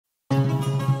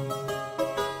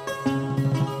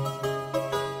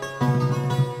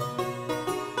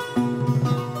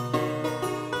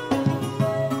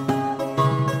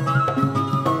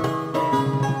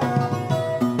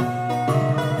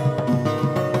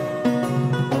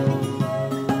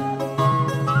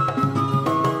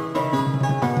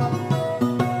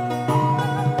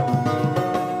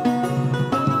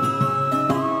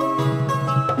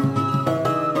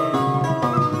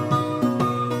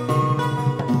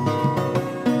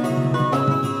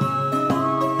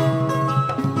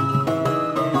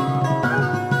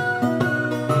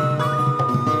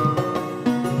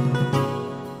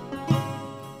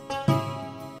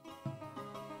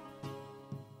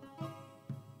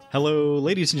Hello,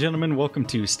 ladies and gentlemen, welcome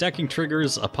to Stacking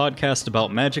Triggers, a podcast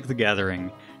about Magic the Gathering.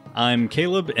 I'm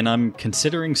Caleb, and I'm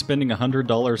considering spending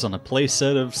 $100 on a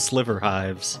playset of Sliver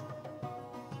Hives.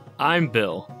 I'm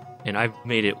Bill, and I've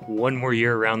made it one more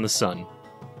year around the sun.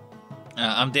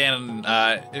 I'm Dan,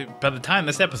 and by the time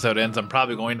this episode ends, I'm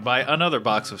probably going to buy another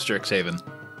box of Strixhaven.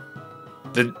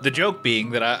 The joke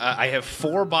being that I have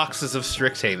 4 boxes of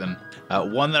Strixhaven,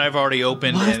 one that I've already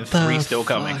opened, and 3 still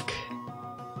coming.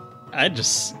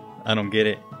 I don't get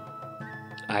it.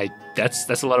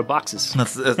 That's a lot of boxes.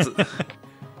 That's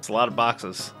a lot of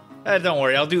boxes. Don't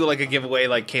worry, I'll do like a giveaway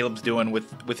like Caleb's doing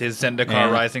with his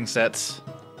Zendikar Rising sets.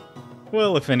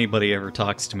 Well, if anybody ever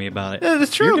talks to me about it, yeah,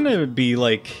 that's true.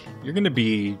 You're gonna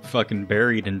be fucking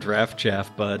buried in draft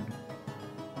chaff, bud.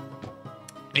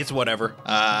 It's whatever.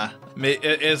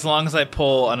 As long as I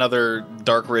pull another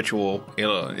Dark Ritual,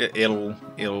 it'll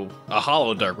a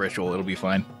hollow Dark Ritual, it'll be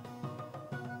fine.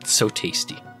 So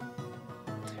tasty.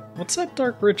 What's that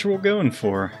Dark Ritual going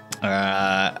for?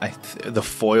 The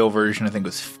foil version I think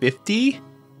was 50.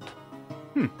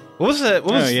 What was that?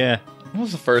 What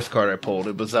was the first card I pulled?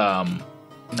 It was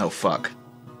no fuck.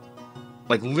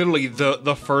 Like literally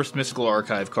the first Mystical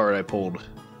Archive card I pulled.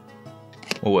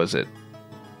 What was it?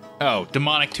 Oh,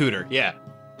 Demonic Tutor. Yeah.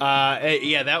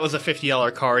 Yeah, that was a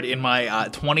 $50 card in my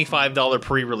 $25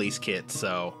 pre-release kit.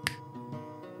 So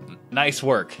nice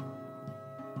work.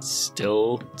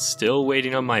 Still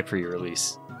waiting on my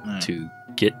pre-release to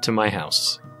get to my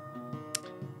house.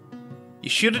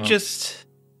 You should have just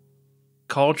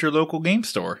called your local game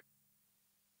store.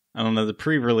 I don't know, the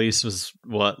pre-release was,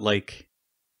 what, like,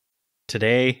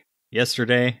 today?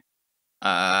 Yesterday?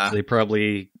 So they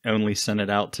probably only sent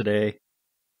it out today.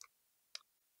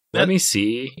 Let me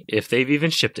see if they've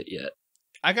even shipped it yet.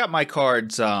 I got my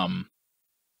cards,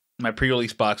 my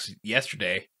pre-release box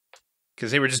yesterday.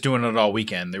 Because they were just doing it all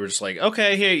weekend. They were just like,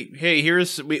 okay, hey,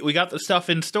 here's we got the stuff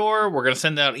in store. We're gonna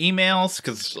send out emails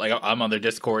because like I'm on their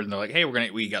Discord and they're like, hey,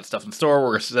 we got stuff in store.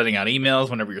 We're sending out emails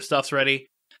whenever your stuff's ready.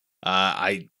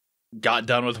 I got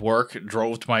done with work,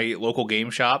 drove to my local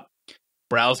game shop,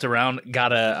 browsed around,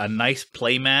 got a nice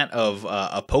playmat of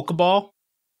a Pokeball,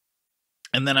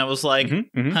 and then I was like,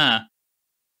 I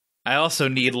also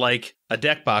need like a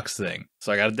deck box thing.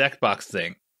 So I got a deck box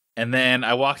thing, and then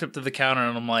I walked up to the counter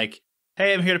and I'm like,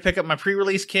 hey, I'm here to pick up my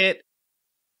pre-release kit.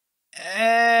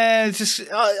 And just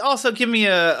also give me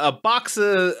a box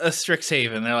of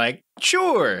Strixhaven. They're like,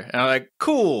 sure. And I'm like,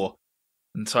 cool.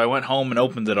 And so I went home and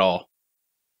opened it all.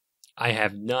 I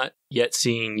have not yet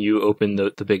seen you open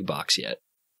the big box yet.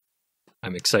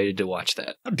 I'm excited to watch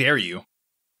that. How dare you?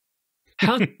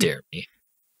 How dare me?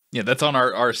 Yeah, that's on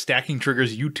our Stacking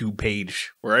Triggers YouTube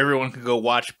page, where everyone can go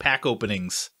watch pack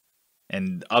openings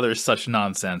and other such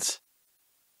nonsense.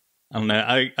 I don't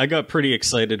know. I got pretty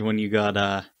excited when you got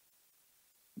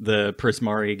the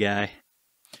Prismari guy.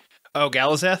 Oh,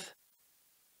 Galazeth?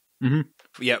 Mm-hmm.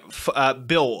 Yeah,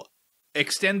 Bill,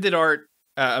 extended art,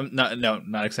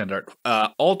 not extended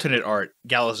art, alternate art,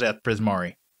 Galazeth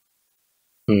Prismari.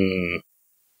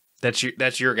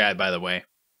 That's your guy, by the way.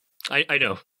 I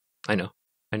know.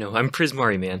 I'm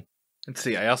Prismari, man. Let's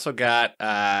see, I also got,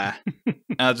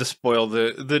 I'll just spoil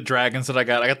the dragons that I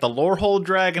got. I got the Lorehold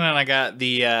dragon and I got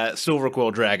the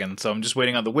Silverquill dragon. So I'm just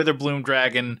waiting on the Witherbloom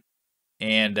dragon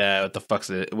and what the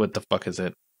fuck is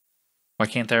it? Why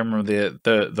can't I remember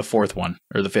the fourth one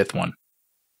or the fifth one?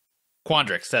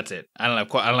 Quandrix, that's it. I don't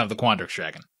have the Quandrix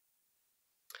dragon.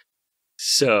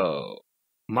 So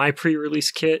my pre-release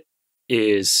kit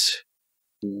is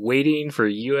waiting for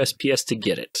USPS to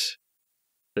get it.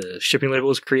 The shipping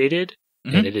label is created,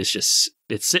 and it's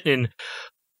sitting in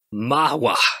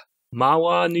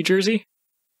Mahwah, New Jersey.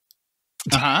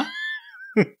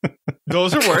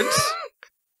 Those are words.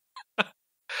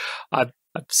 I'm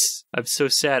so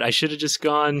sad. I should have just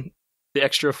gone the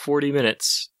extra 40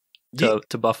 minutes to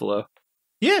Buffalo.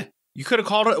 Yeah, you could have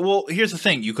called it. Well, here's the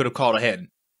thing: you could have called ahead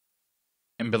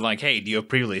and been like, "Hey, do you have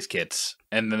pre-release kits?"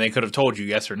 And then they could have told you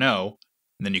yes or no,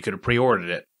 and then you could have pre-ordered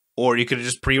it. Or you could have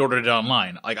just pre-ordered it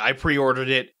online. Like, I pre-ordered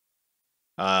it,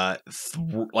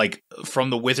 like, from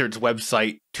the Wizards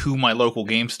website to my local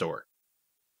game store,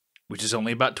 which is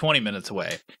only about 20 minutes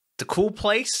away. It's a cool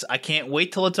place. I can't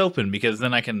wait till it's open, because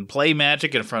then I can play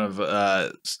Magic in front of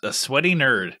a sweaty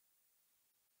nerd.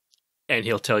 And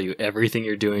he'll tell you everything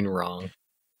you're doing wrong.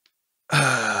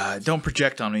 Don't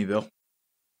project on me, Bill.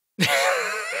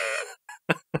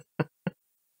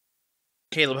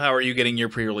 Caleb, how are you getting your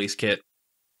pre-release kit?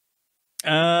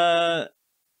 I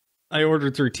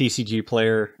ordered through TCG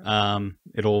Player.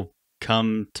 It'll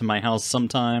come to my house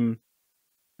sometime.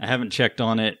 I haven't checked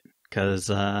on it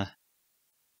because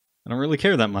I don't really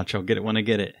care that much. I'll get it when I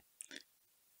get it.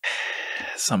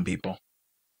 Some people.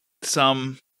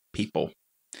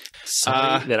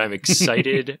 Sorry that I'm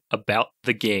excited about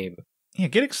the game. Yeah,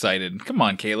 get excited. Come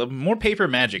on, Caleb. More Paper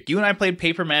Magic. You and I played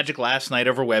Paper Magic last night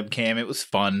over webcam. It was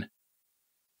fun.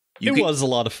 It was a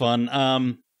lot of fun.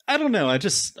 I don't know. I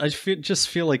just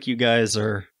feel like you guys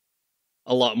are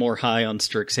a lot more high on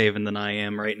Strixhaven than I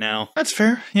am right now. That's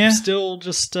fair. Yeah. I'm still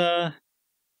just I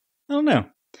don't know.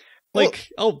 Like,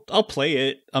 well, I'll play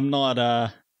it. I'm not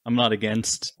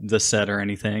against the set or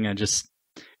anything. I just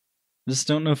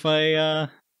don't know if I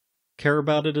care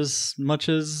about it as much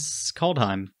as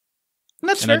Kaldheim.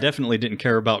 That's and fair. I definitely didn't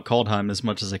care about Kaldheim as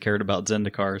much as I cared about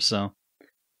Zendikar, so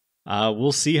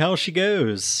we'll see how she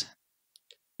goes.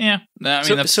 Yeah. I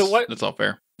mean, that's all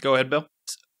fair. Go ahead, Bill.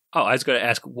 Oh, I was going to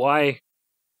ask, why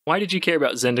did you care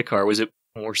about Zendikar? Was it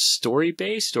more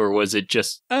story-based, or was it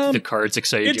just the cards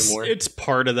excited you more? It's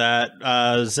part of that.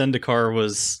 Zendikar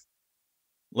was,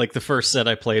 like, the first set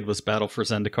I played was Battle for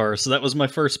Zendikar, so that was my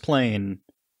first plane.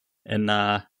 And,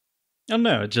 I don't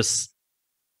know, it's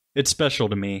special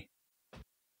to me.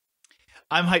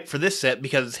 I'm hyped for this set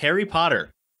because it's Harry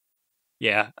Potter.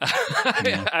 Yeah.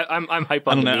 Yeah. I'm hyped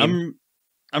on the meme.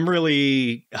 I'm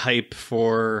really hype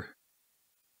for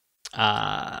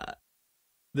the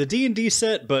D&D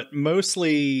set, but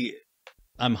mostly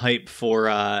I'm hype for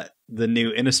the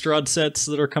new Innistrad sets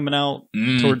that are coming out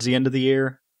towards the end of the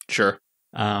year. Sure.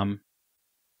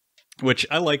 Which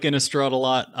I like Innistrad a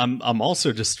lot. I'm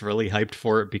also just really hyped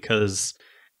for it because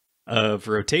of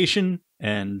rotation,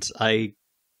 and I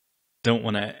don't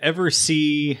want to ever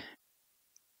see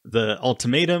the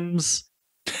ultimatums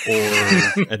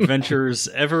or adventures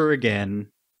ever again.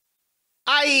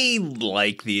 I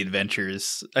like the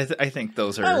adventures. I think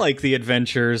those are... I like the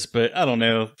adventures, but I don't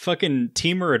know. Fucking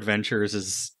Teamer Adventures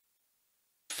is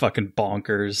fucking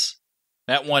bonkers.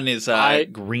 That one is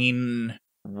green,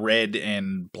 red,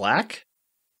 and black?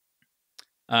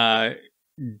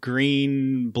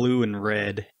 Green, blue, and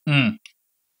red. I'm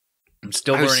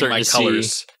still learning my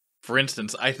colors. For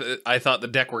instance, I thought the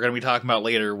deck we're going to be talking about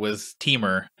later was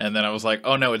Teamer, and then I was like,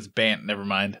 oh no, it's Bant, never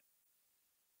mind.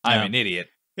 I'm an idiot.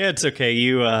 Yeah, it's okay.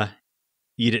 You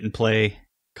didn't play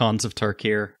Cons of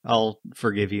Tarkir. I'll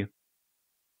forgive you.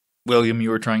 William, you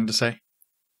were trying to say?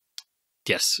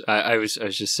 Yes, I was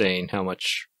just saying how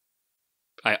much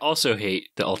I also hate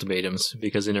the ultimatums,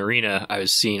 because in Arena I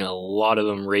was seeing a lot of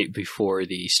them right before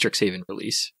the Strixhaven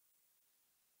release.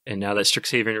 And now that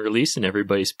Strixhaven released and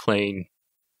everybody's playing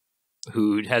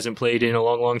who hasn't played in a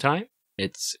long, long time,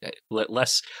 it's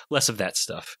less of that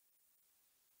stuff.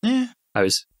 Yeah.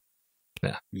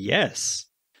 Yes.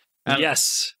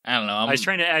 Yes. I don't know. I was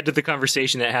trying to add to the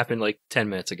conversation that happened like 10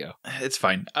 minutes ago. It's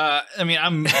fine. I mean,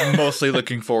 I'm mostly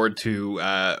looking forward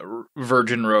to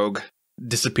Virgin Rogue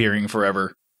disappearing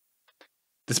forever.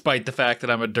 Despite the fact that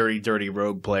I'm a dirty, dirty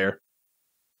rogue player.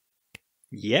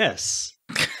 Yes.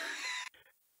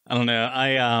 I don't know.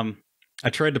 I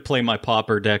tried to play my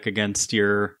Pauper deck against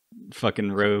your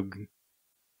fucking rogue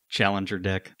challenger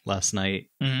deck last night.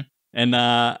 Mm-hmm. And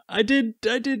I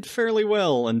did fairly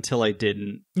well until I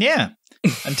didn't. Yeah,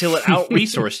 until it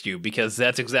out-resourced you, because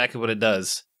that's exactly what it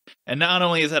does. And not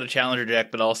only is that a challenger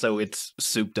deck, but also it's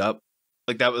souped up.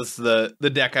 Like, that was the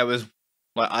deck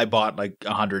I bought like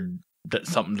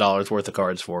 $100-something worth of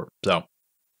cards for. So,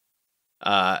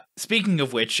 speaking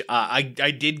of which, I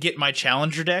did get my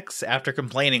challenger decks after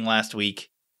complaining last week.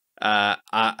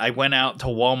 I went out to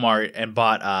Walmart and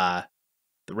bought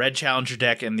the red challenger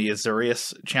deck and the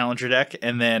Azurius challenger deck,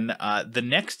 and then the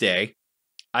next day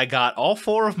I got all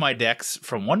 4 of my decks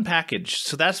from one package.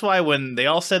 So that's why when they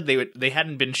all said they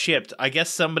hadn't been shipped, I guess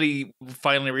somebody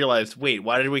finally realized, wait,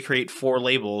 why did we create 4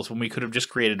 labels when we could have just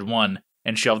created 1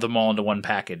 and shoved them all into one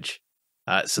package?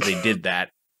 So they did that,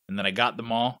 and then I got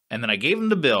them all, and then I gave them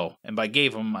to Bill, and by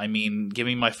gave them I mean give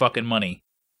me my fucking money.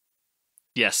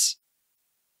 Yes.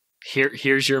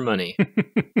 Here's your money.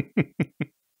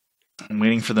 I'm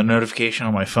waiting for the notification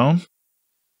on my phone.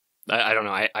 I don't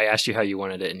know. I asked you how you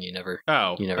wanted it, and you never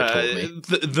told me.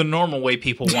 The normal way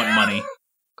people want money.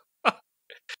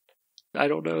 I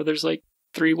don't know. There's like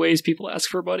 3 ways people ask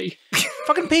for money.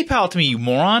 Fucking PayPal to me, you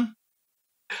moron.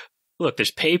 Look,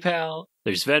 there's PayPal,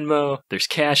 there's Venmo, there's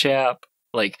Cash App.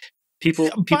 Like, people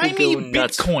buy me go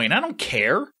nuts. Bitcoin. I don't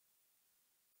care.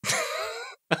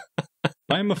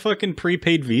 Buy him a fucking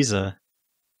prepaid Visa.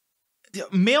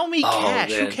 Mail me cash.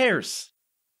 Man. Who cares?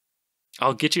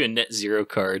 I'll get you a Net Zero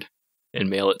card and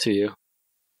mail it to you.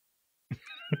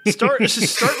 Start me a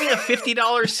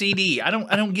 $50 CD. I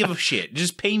don't give a shit.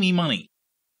 Just pay me money.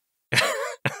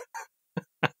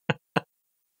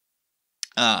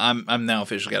 I'm now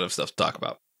officially out of stuff to talk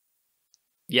about.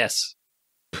 Yes.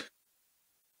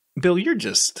 Bill, you're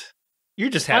just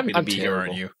happy to be here,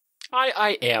 aren't you?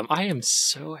 I am. I am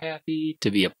so happy to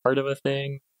be a part of a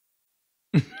thing.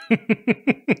 We're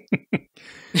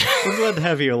glad to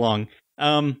have you along.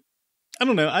 I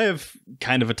don't know. I have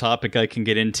kind of a topic I can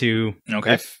get into.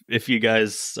 Okay. If you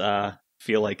guys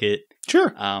feel like it.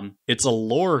 Sure. It's a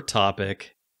lore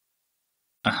topic.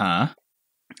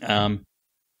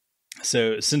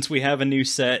 So since we have a new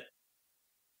set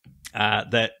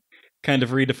that kind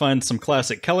of redefines some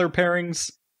classic color pairings,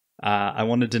 I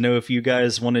wanted to know if you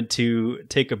guys wanted to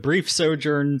take a brief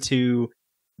sojourn to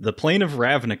the plane of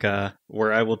Ravnica,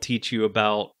 where I will teach you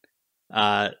about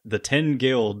the 10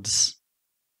 guilds.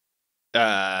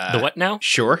 The what now?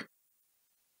 Sure.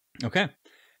 Okay.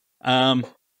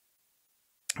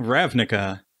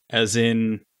 Ravnica, as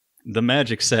in the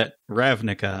magic set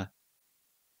Ravnica,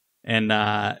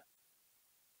 and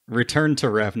Return to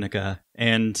Ravnica,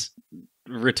 and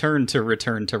Return to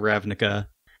Ravnica.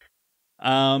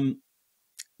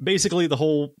 Basically, the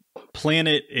whole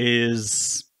planet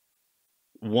is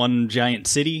one giant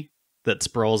city that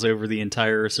sprawls over the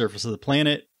entire surface of the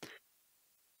planet.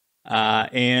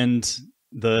 And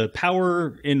the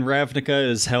power in Ravnica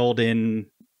is held in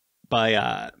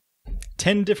by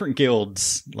 10 different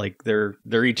guilds. Like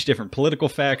they're each different political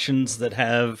factions that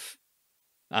have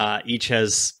each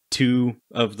has 2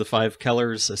 of the 5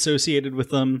 colors associated with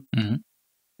them. Mm-hmm.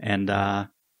 And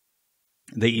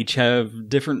they each have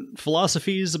different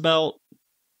philosophies about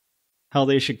how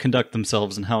they should conduct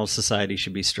themselves and how society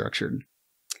should be structured.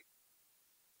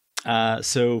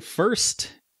 So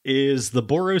first is the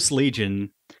Boros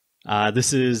Legion.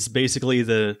 This is basically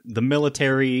the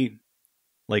military,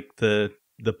 like the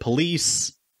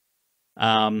police.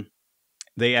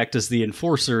 They act as the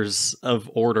enforcers of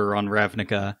order on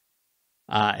Ravnica.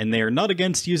 And they are not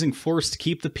against using force to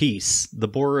keep the peace. The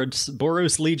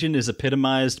Boros Legion is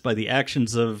epitomized by the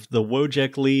actions of the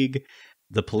Wojek League,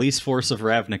 the police force of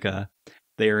Ravnica.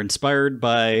 They are inspired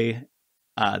by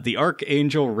the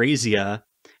Archangel Razia.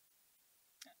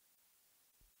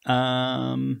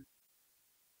 And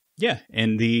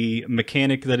the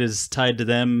mechanic that is tied to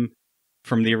them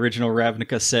from the original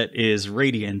Ravnica set is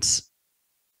Radiance,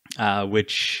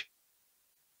 which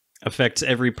affects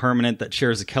every permanent that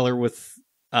shares a color with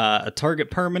a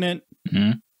target permanent.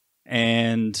 Mm-hmm.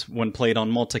 And when played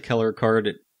on multicolor card,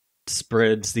 it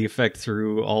spreads the effect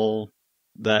through all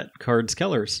that card's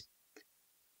colors.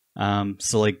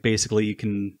 So like basically you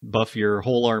can buff your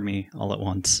whole army all at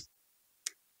once.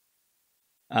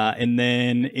 And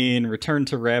then in Return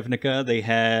to Ravnica, they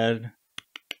had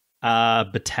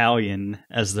Battalion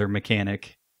as their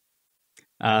mechanic.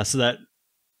 So that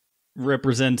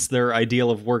represents their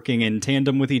ideal of working in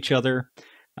tandem with each other.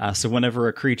 So whenever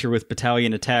a creature with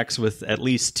Battalion attacks with at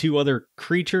least 2 other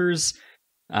creatures,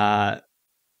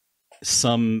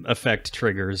 some effect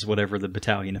triggers whatever the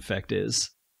Battalion effect is.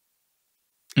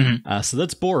 Mm-hmm. So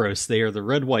that's Boros. They are the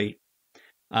red-white.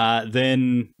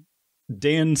 Then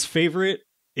Dan's favorite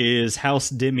is House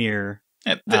Dimir,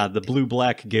 the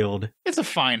blue-black guild. It's a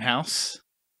fine house.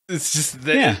 It's just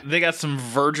they got some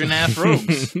virgin-ass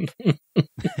rogues.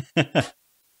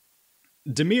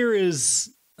 Dimir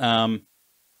is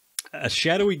a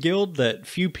shadowy guild that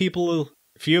few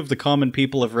of the common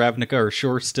people of Ravnica are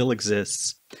sure still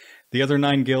exists. The other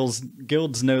 9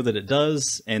 guilds know that it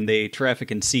does, and they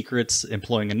traffic in secrets,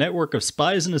 employing a network of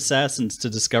spies and assassins to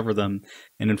discover them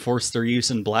and enforce their use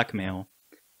in blackmail.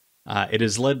 It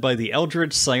is led by the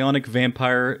eldritch psionic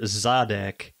vampire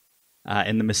Zadek,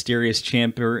 and the mysterious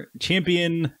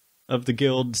champion of the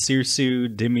guild,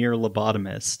 Sirsu Dimir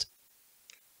Lobotomist.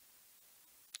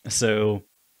 So,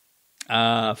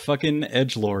 fucking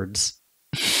edgelords.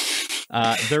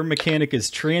 Their mechanic is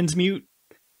transmute.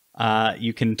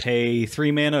 You can pay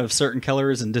 3 mana of certain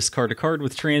colors and discard a card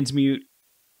with transmute,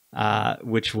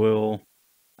 which will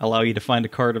allow you to find a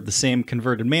card of the same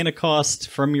converted mana cost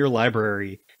from your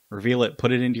library, reveal it,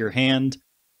 put it into your hand,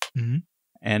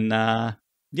 and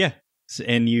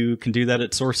and you can do that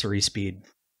at sorcery speed.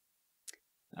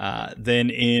 Then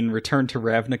in Return to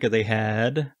Ravnica, they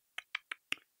had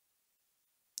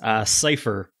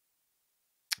Cypher,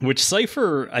 which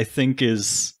Cypher I think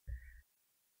is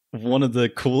one of the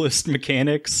coolest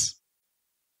mechanics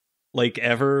like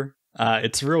ever.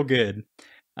 It's real good.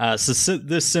 So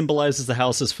this symbolizes the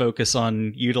house's focus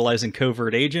on utilizing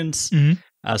covert agents.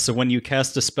 So when you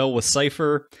cast a spell with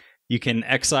Cypher, you can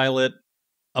exile it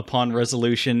upon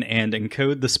resolution and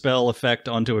encode the spell effect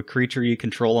onto a creature you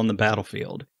control on the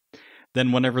battlefield.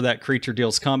 Then whenever that creature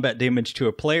deals combat damage to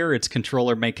a player, its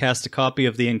controller may cast a copy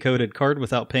of the encoded card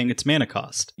without paying its mana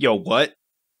cost. Yo, what?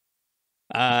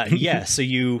 Yeah, so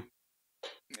you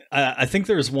I think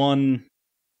there's one.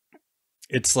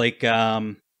 It's like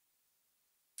it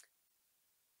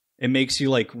makes you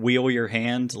like wheel your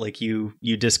hand, like you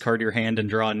discard your hand and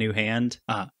draw a new hand.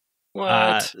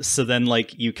 What? So then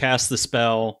like you cast the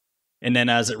spell, and then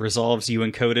as it resolves, you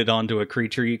encode it onto a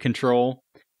creature you control,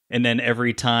 and then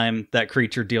every time that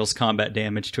creature deals combat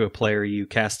damage to a player, you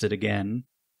cast it again.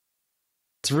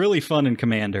 It's really fun in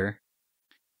Commander.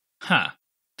 Huh.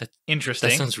 That's interesting.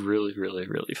 That sounds really, really,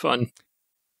 really fun.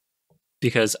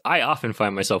 Because I often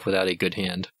find myself without a good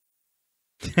hand.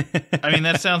 I mean,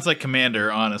 that sounds like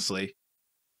Commander, honestly.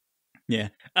 Yeah.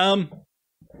 I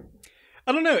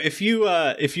don't know if you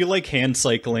like hand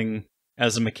cycling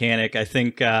as a mechanic. I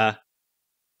think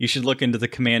you should look into the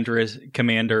Commander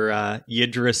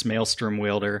Yidris Maelstrom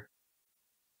Wielder,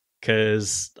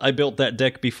 because I built that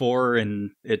deck before, and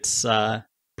it's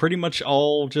pretty much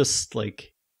all just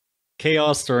like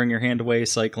chaos, throwing your hand away,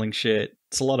 cycling shit.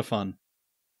 It's a lot of fun.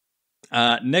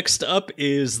 Next up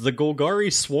is the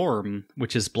Golgari Swarm,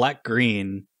 which is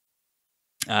black-green.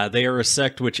 They are a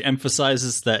sect which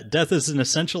emphasizes that death is an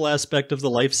essential aspect of the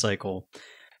life cycle.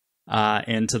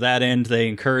 And to that end, they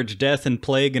encourage death and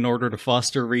plague in order to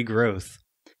foster regrowth.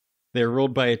 They are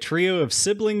ruled by a trio of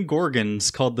sibling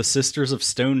Gorgons called the Sisters of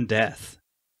Stone Death.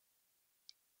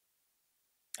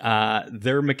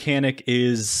 Their mechanic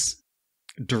is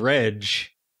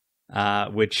Dredge,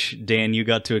 which, Dan, you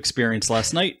got to experience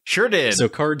last night. Sure did. So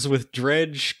cards with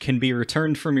Dredge can be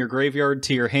returned from your graveyard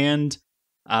to your hand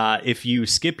if you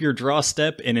skip your draw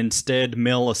step and instead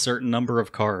mill a certain number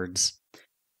of cards.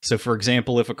 So, for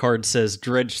example, if a card says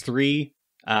Dredge 3,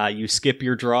 you skip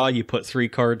your draw, you put 3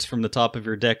 cards from the top of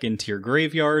your deck into your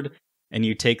graveyard, and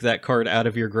you take that card out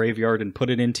of your graveyard and put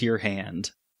it into your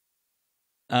hand.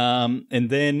 And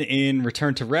then in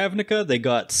Return to Ravnica, they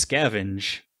got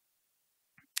Scavenge.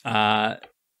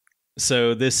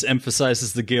 So this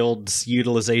emphasizes the guild's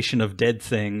utilization of dead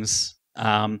things.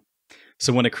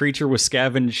 So when a creature with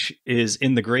Scavenge is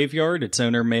in the graveyard, its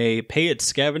owner may pay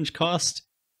its Scavenge cost.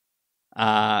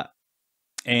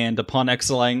 And upon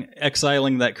exiling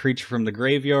that creature from the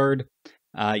graveyard,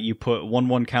 you put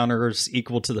 1/1 counters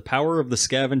equal to the power of the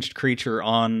scavenged creature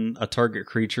on a target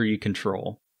creature you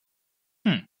control.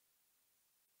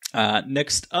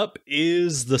 Next up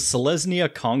is the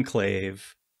Selesnya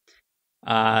Conclave.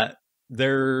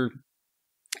 They're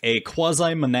a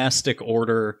quasi-monastic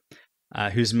order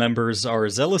whose members are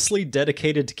zealously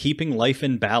dedicated to keeping life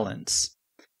in balance.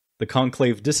 The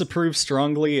Conclave disapproves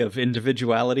strongly of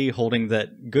individuality, holding that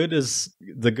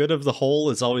the good of the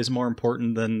whole is always more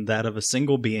important than that of a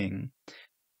single being.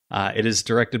 It is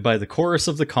directed by the Chorus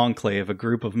of the Conclave, a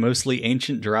group of mostly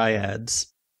ancient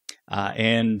dryads.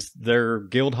 And their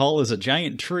guild hall is a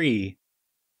giant tree.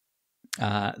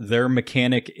 Their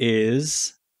mechanic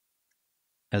is,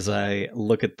 as I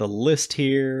look at the list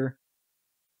here,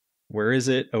 where is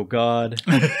it? Oh god,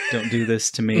 don't do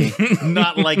this to me.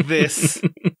 Not like this.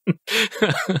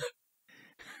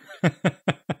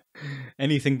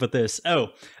 Anything but this.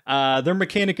 Their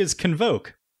mechanic is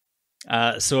Convoke.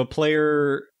 So a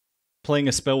player playing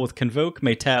a spell with Convoke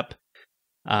may tap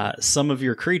some of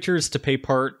your creatures to pay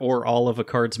part or all of a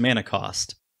card's mana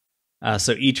cost.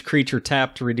 So each creature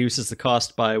tapped reduces the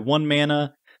cost by 1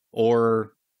 mana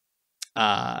or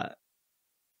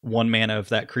 1 mana of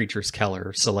that creature's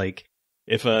color. So like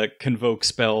if a Convoke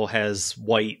spell has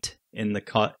white in the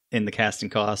casting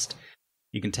cost,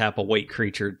 you can tap a white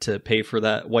creature to pay for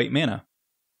that white mana.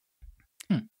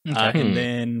 And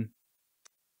then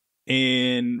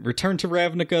in Return to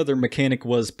Ravnica, their mechanic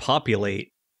was Populate,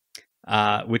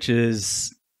 which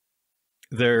is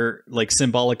their like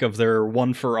symbolic of their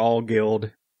one for all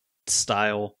guild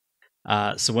style.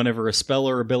 So whenever a spell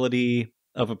or ability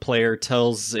of a player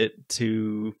tells a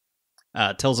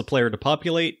player to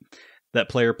populate, that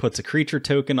player puts a creature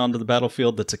token onto the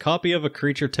battlefield that's a copy of a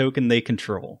creature token they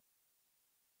control.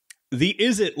 The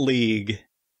Izzet League,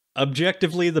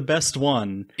 objectively the best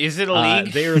one. Is it a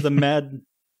league? They are the mad...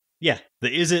 Yeah, the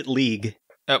Izzet League.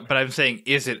 But I'm saying,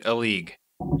 is it a league?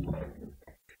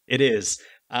 It is.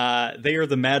 They are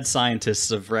the mad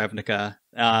scientists of Ravnica.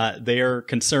 They are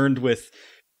concerned with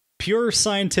pure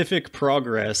scientific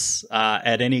progress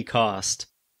at any cost.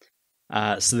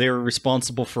 So they are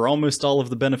responsible for almost all of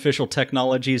the beneficial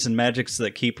technologies and magics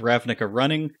that keep Ravnica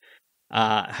running.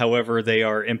 However, they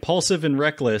are impulsive and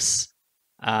reckless,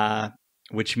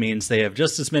 which means they have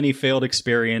just as many failed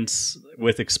experience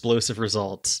with explosive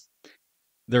results.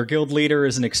 Their guild leader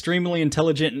is an extremely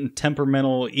intelligent and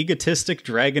temperamental, egotistic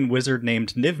dragon wizard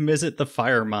named Niv-Mizzet the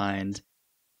Firemind,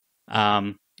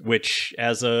 which,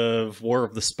 as of War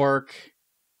of the Spark,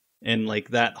 and like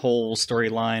that whole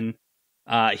storyline,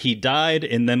 He died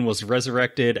and then was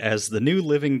resurrected as the new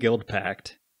Living Guild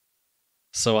Pact.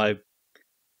 So I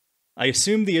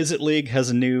assume the Izzet League has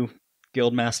a new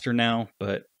guildmaster now,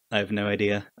 but I have no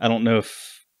idea. I don't know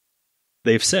if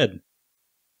they've said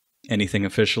anything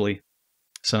officially.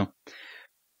 So,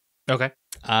 Okay.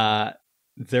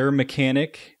 Their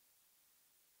mechanic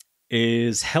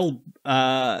is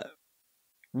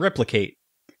replicate.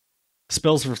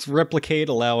 Spells with replicate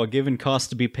allow a given cost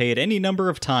to be paid any number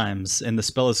of times, and the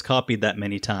spell is copied that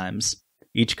many times.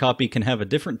 Each copy can have a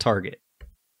different target.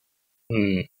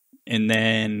 And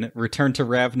then Return to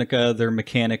Ravnica, their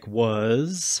mechanic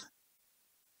was...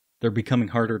 They're becoming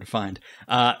harder to find.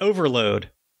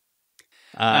 Overload.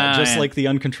 Just like the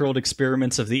uncontrolled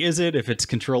experiments of the Izzet, if its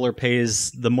controller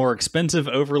pays the more expensive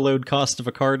overload cost of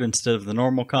a card instead of the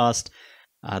normal cost,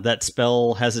 that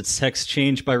spell has its text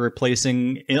changed by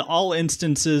replacing in all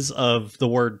instances of the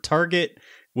word target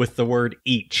with the word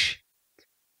each.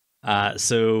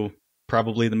 So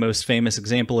probably the most famous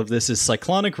example of this is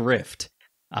Cyclonic Rift,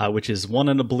 which is 1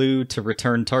 and a blue to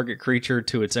return target creature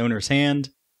to its owner's hand.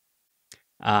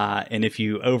 And if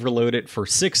you overload it for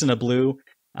 6 and a blue,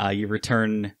 you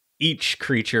return each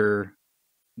creature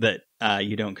that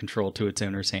you don't control to its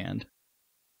owner's hand.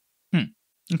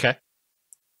 Okay.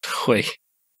 Hoi.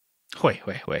 Hoi,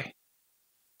 hoi, hoi.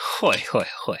 Hoi, hoi,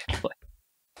 hoi, hoi.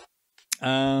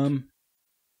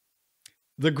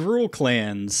 The Gruul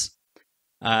clans.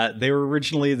 They were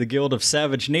originally the Guild of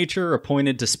Savage Nature,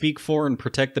 appointed to speak for and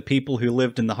protect the people who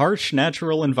lived in the harsh,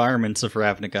 natural environments of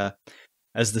Ravnica.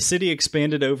 As the city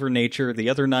expanded over nature, the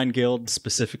other 9 guilds,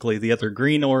 specifically the other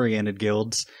green-oriented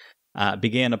guilds,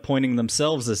 began appointing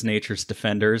themselves as nature's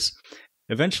defenders.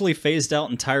 Eventually phased out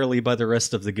entirely by the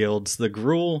rest of the guilds, the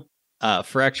Gruul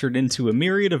fractured into a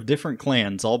myriad of different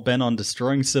clans, all bent on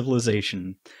destroying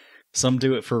civilization. Some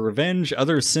do it for revenge,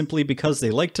 others simply because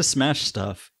they like to smash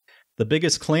stuff. The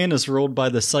biggest clan is ruled by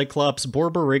the Cyclops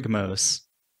Borborygmos.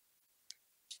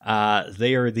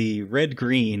 They are the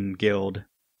Red-Green Guild.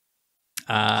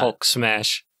 Hulk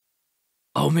smash.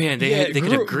 Oh man, they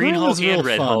could have Green Gruul Hulk is real and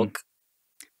Red fun.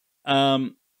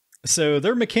 Hulk. So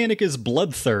their mechanic is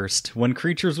Bloodthirst. When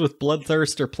creatures with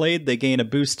Bloodthirst are played, they gain a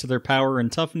boost to their power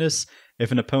and toughness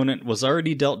if an opponent was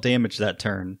already dealt damage that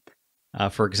turn.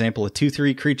 For example, a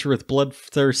 2/3 creature with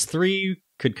Bloodthirst 3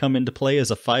 could come into play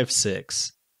as a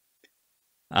 5/6.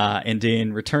 And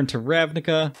in Return to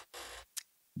Ravnica,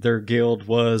 their guild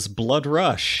was Blood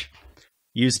Rush.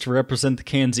 Used to represent the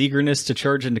clan's eagerness to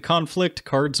charge into conflict,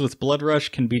 cards with Blood Rush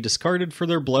can be discarded for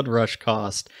their Blood Rush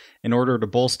cost in order to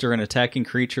bolster an attacking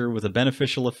creature with a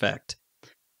beneficial effect.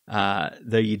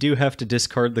 Though you do have to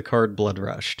discard the card Blood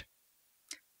Rushed.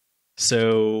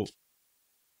 So,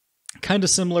 kind of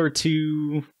similar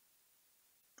to,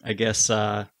 I guess,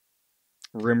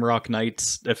 Rimrock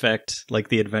Knight's effect, like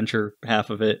the adventure half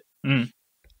of it.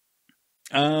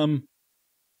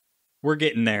 We're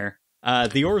getting there.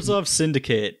 The Orzhov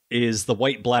Syndicate is the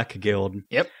White-Black Guild.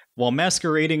 Yep. While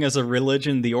masquerading as a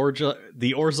religion, the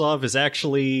Orzhov is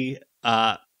actually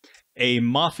a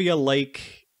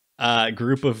mafia-like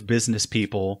group of business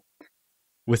people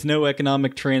with no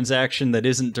economic transaction that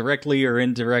isn't directly or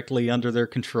indirectly under their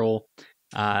control.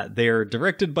 They are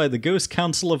directed by the Ghost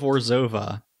Council of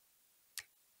Orzhova,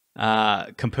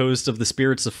 composed of the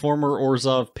spirits of former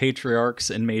Orzhov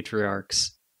patriarchs and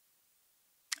matriarchs.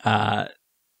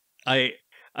 I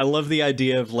love the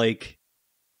idea of, like,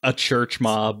 a church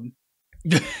mob.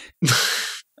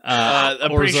 I'm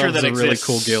pretty sure that a really exists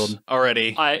cool guild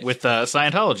already with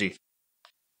Scientology.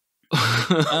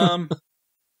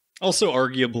 Also,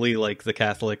 arguably, like, the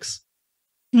Catholics.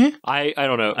 I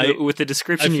don't know. With the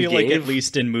description I you feel like gave, at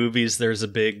least in movies there's a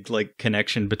big, like,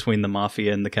 connection between the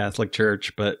Mafia and the Catholic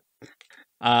Church, but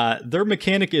their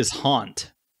mechanic is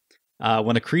Haunt.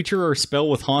 When a creature or spell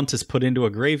with Haunt is put into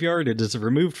a graveyard, it is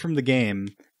removed from the game,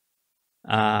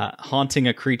 haunting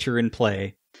a creature in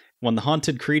play. When the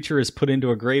haunted creature is put into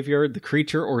a graveyard, the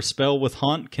creature or spell with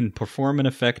Haunt can perform an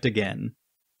effect again.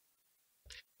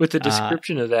 with the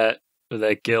description of that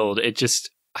guild, it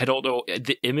just, I don't know,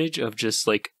 the image of just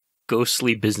like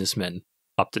ghostly businessmen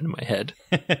popped into my head.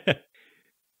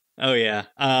 Oh yeah.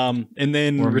 And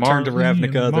then Or Return to Marley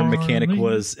Ravnica, and their mechanic Marley.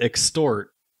 was Extort.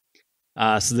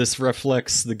 So this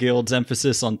reflects the guild's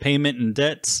emphasis on payment and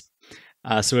debts.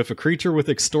 So if a creature with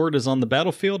Extort is on the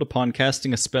battlefield upon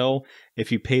casting a spell,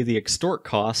 if you pay the Extort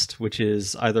cost, which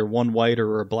is either 1 white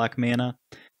or a black mana,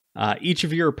 each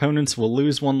of your opponents will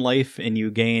lose 1 life, and you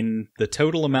gain the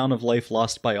total amount of life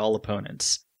lost by all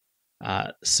opponents.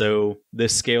 So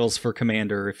this scales for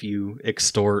Commander if you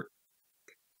Extort,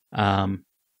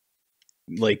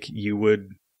 like you would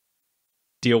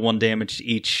deal 1 damage to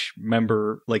each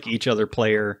member, like each other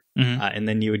player, Mhm. and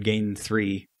then you would gain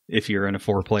 3 if you're in a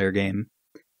 4-player game.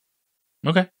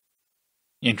 Okay.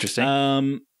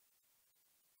 Interesting.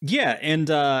 Yeah, and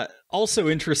also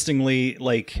interestingly,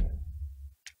 like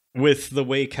with the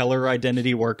way Keller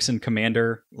identity works in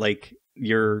Commander, like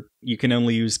you can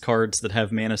only use cards that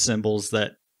have mana symbols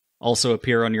that also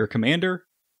appear on your commander.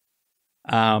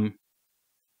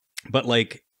 But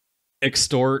like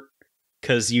extort,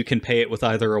 because you can pay it with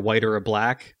either a white or a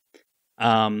black.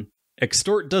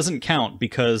 Extort doesn't count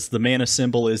because the mana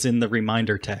symbol is in the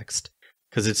reminder text,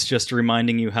 because it's just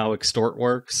reminding you how extort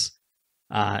works,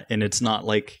 and it's not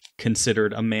like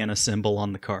considered a mana symbol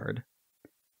on the card.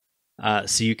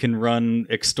 So you can run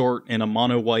extort in a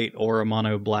mono white or a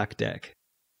mono black deck.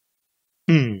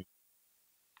 Okay.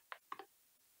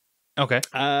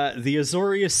 The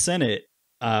Azorius Senate,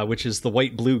 which is the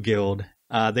white-blue guild,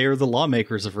 they are the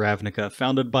lawmakers of Ravnica,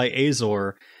 founded by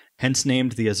Azor, hence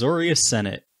named the Azorius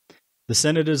Senate. The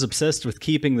Senate is obsessed with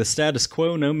keeping the status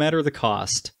quo no matter the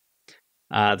cost.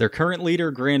 Their current leader,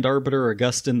 Grand Arbiter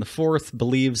Augustin IV,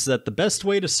 believes that the best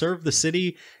way to serve the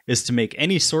city is to make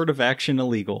any sort of action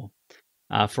illegal.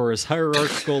 For his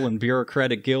hierarchical and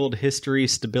bureaucratic guild, history,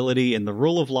 stability, and the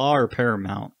rule of law are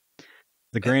paramount.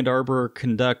 The Grand Arbiter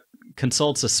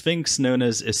consults a sphinx known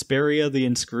as Isperia the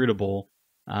Inscrutable,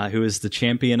 who is the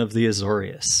champion of the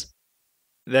Azorius.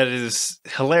 That is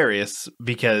hilarious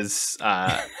because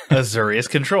Azorius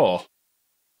control.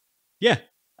 Yeah.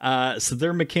 So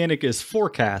their mechanic is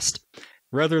forecast.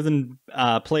 Rather than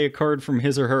play a card from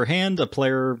his or her hand, a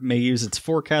player may use its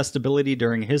forecast ability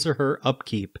during his or her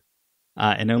upkeep,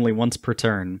 and only once per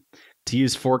turn. To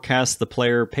use forecast, the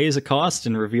player pays a cost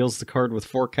and reveals the card with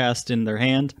forecast in their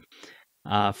hand.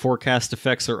 Forecast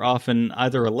effects are often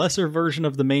either a lesser version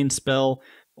of the main spell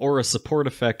or a support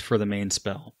effect for the main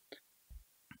spell.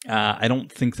 I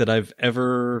don't think that I've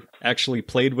ever actually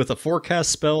played with a forecast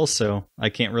spell, so I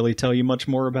can't really tell you much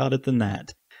more about it than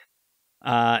that.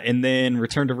 And then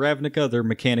Return to Ravnica, their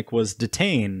mechanic was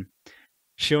Detain.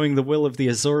 Showing the will of the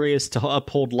Azorius to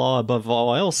uphold law above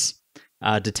all else,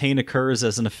 Detain occurs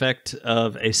as an effect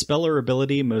of a spell or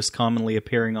ability, most commonly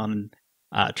appearing on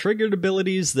triggered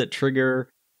abilities that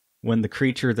trigger when the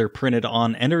creature they're printed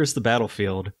on enters the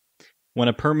battlefield. When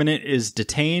a permanent is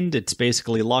detained, it's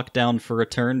basically locked down for a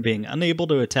turn, being unable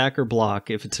to attack or block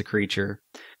if it's a creature,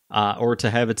 or to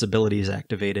have its abilities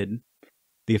activated.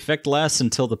 The effect lasts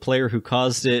until the player who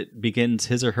caused it begins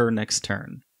his or her next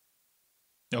turn.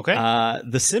 Okay.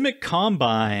 The Simic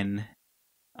Combine,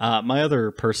 my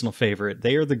other personal favorite,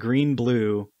 they are the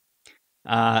green-blue.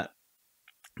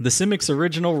 The Simic's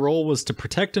original role was to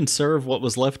protect and serve what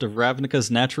was left of Ravnica's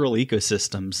natural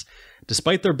ecosystems.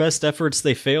 Despite their best efforts,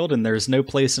 they failed, and there is no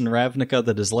place in Ravnica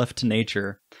that is left to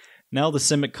nature. Now the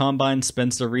Simic Combine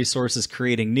spends their resources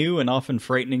creating new and often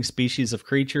frightening species of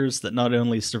creatures that not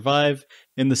only survive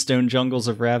in the stone jungles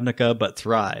of Ravnica, but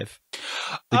thrive.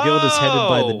 The guild is headed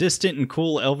by the distant and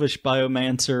cool elvish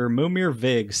biomancer Momir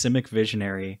Vig, Simic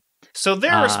Visionary. So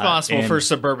they're responsible for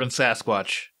Suburban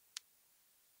Sasquatch.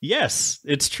 Yes,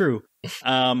 it's true.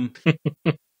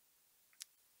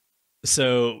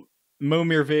 So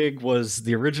Momir Vig was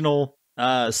the original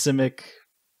Simic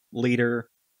leader,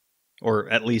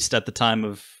 or at least at the time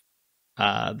of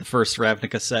the first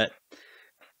Ravnica set.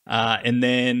 And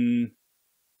then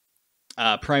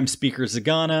Prime Speaker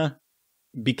Zagana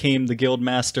became the guild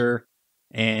master,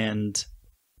 and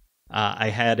I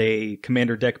had a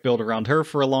commander deck built around her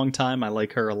for a long time. I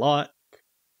like her a lot.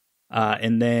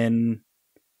 And then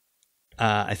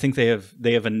I think they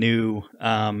have a new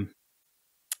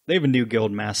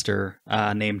guild master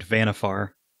named Vanifar.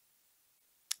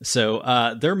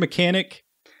 So their mechanic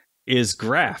is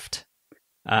Graft.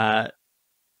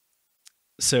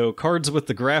 So cards with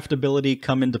the Graft ability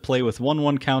come into play with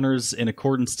 1/1 counters in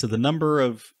accordance to the number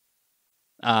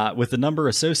with the number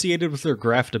associated with their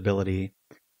Graft ability.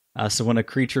 So when a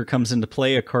creature comes into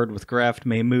play, a card with Graft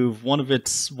may move one of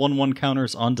its 1/1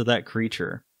 counters onto that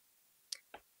creature.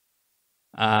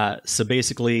 So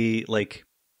basically, like,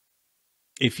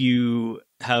 if you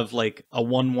have like a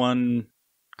 1/1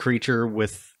 creature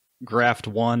with Graft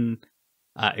 1,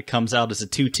 it comes out as a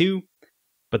 2/2.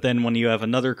 But then when you have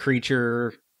another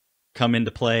creature come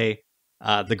into play,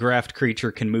 the Graft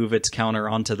creature can move its counter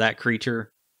onto that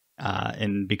creature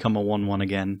and become a 1/1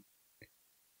 again.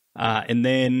 And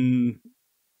then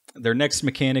their next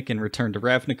mechanic in Return to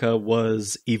Ravnica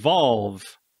was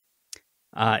Evolve.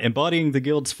 Embodying the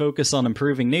guild's focus on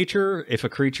improving nature, if a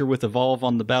creature with Evolve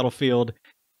on the battlefield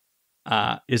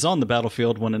is on the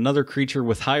battlefield when another creature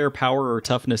with higher power or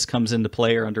toughness comes into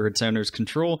play or under its owner's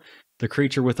control, the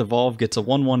creature with Evolve gets a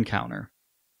 1/1 counter.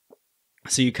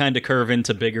 So you kind of curve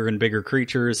into bigger and bigger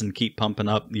creatures and keep pumping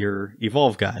up your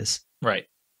evolve guys. Right.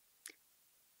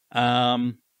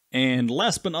 And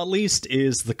last but not least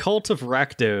is the Cult of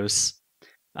Rakdos.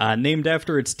 Named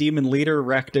after its demon leader,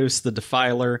 Rakdos the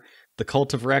Defiler, the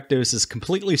Cult of Rakdos is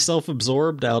completely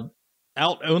self-absorbed, out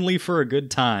only for a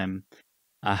good time.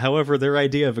 However, their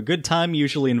idea of a good time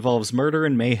usually involves murder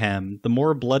and mayhem. The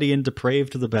more bloody and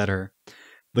depraved, the better.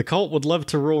 The cult would love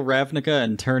to rule Ravnica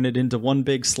and turn it into one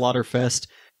big slaughterfest,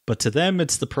 but to them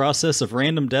it's the process of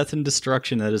random death and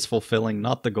destruction that is fulfilling,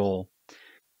 not the goal.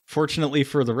 Fortunately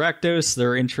for the Rakdos,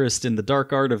 their interest in the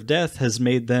dark art of death has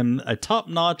made them a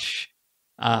top-notch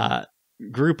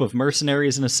group of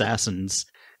mercenaries and assassins,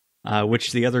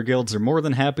 which the other guilds are more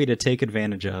than happy to take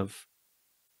advantage of.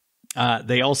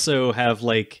 They also have,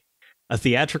 like, a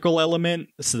theatrical element,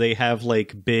 so they have,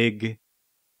 like, big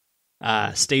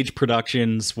stage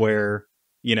productions where,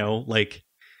 you know, like,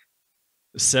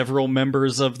 several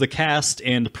members of the cast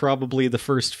and probably the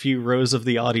first few rows of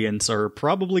the audience are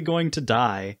probably going to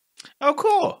die. Oh,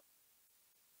 cool.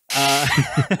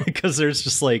 Because there's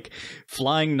just, like,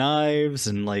 flying knives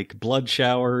and, like, blood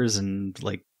showers and,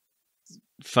 like,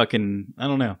 fucking, I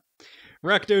don't know.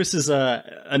 Rakdos is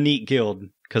a neat guild,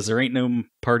 because there ain't no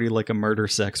party like a murder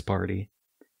sex party.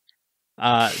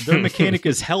 Their mechanic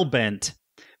is Hellbent.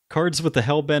 Cards with the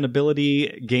Hellbent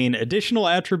ability gain additional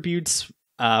attributes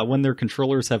when their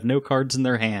controllers have no cards in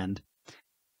their hand.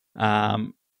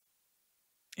 And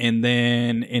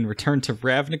then in Return to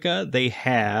Ravnica, they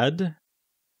had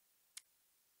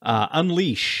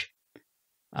Unleash,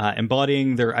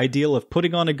 embodying their ideal of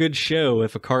putting on a good show.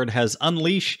 If a card has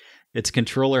Unleash, its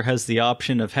controller has the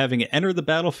option of having it enter the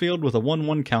battlefield with a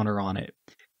 1/1 counter on it.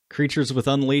 Creatures with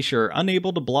Unleash are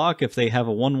unable to block if they have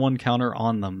a 1/1 counter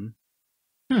on them.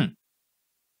 And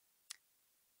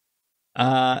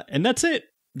that's it.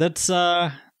 That's,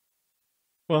 well,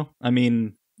 I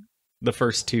mean, the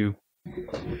first two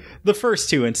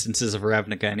instances of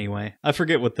Ravnica anyway. I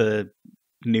forget what the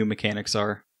new mechanics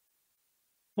are.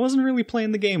 I wasn't really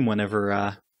playing the game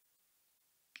whenever,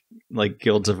 like,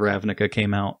 Guilds of Ravnica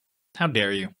came out. How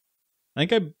dare you? I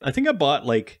think I bought,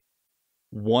 like,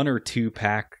 1 or 2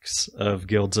 packs of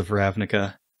Guilds of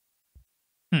Ravnica.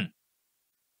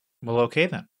 Well, okay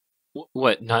then.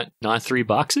 What? Not 3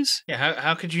 boxes? Yeah,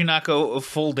 how could you not go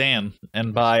full Dan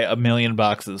and buy 1,000,000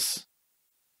 boxes?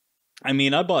 I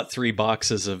mean, I bought 3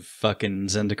 boxes of fucking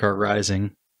Zendikar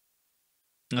Rising.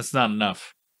 That's not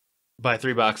enough. Buy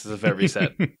 3 boxes of every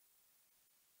set.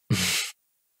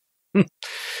 No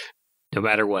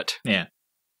matter what. Yeah.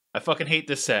 I fucking hate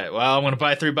this set. Well, I'm gonna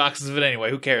buy 3 boxes of it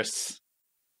anyway. Who cares?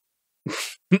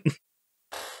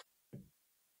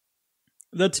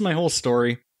 That's my whole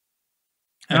story.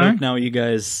 I hope now you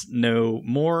guys know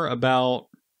more about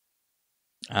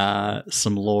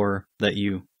some lore that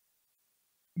you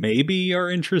maybe are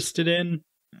interested in.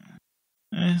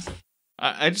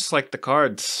 I just like the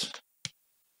cards.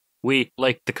 We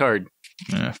like the card.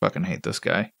 I fucking hate this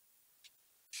guy.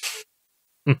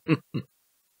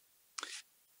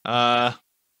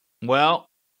 Well,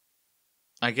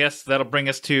 I guess that'll bring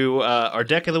us to our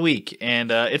deck of the week, and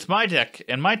it's my deck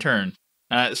and my turn.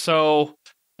 So,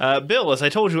 Bill, as I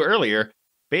told you earlier,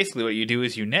 basically what you do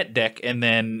is you net deck and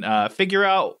then figure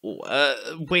out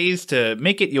ways to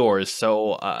make it yours.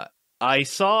 So, I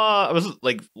was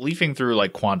like leafing through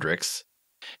like Quandrix,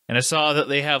 and I saw that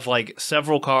they have like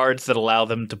several cards that allow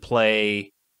them to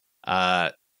play,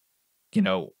 land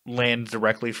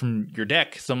directly from your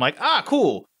deck. So I'm like,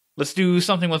 cool. Let's do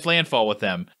something with landfall with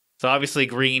them. So obviously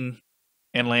green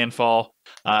and landfall.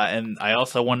 And I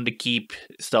also wanted to keep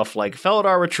stuff like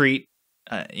Felidar Retreat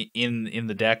in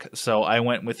the deck. So I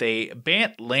went with a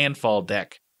Bant landfall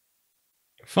deck.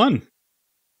 Fun.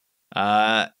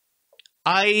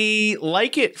 I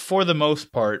like it for the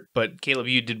most part, but Caleb,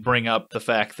 you did bring up the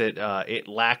fact that it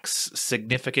lacks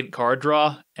significant card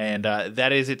draw, and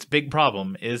that is its big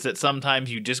problem, is that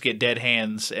sometimes you just get dead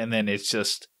hands, and then it's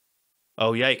just,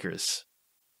 oh, yikers.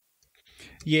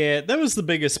 Yeah, that was the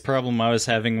biggest problem I was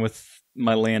having with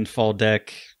my landfall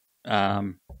deck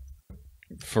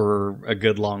for a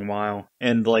good long while.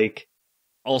 And, like,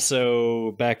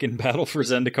 also back in Battle for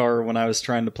Zendikar, when I was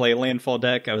trying to play a landfall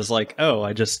deck, I was like, oh,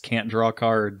 I just can't draw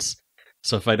cards.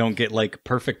 So if I don't get, like,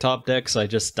 perfect top decks, I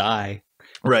just die.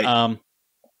 Right.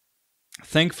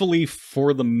 Thankfully,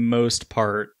 for the most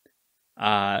part,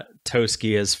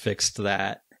 Toski has fixed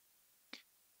that.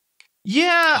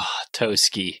 Yeah.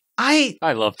 Toski. I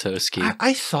love Toski.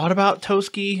 I thought about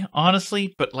Toski,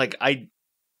 honestly, but like I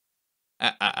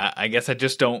guess I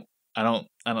just don't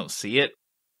see it.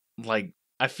 Like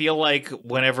I feel like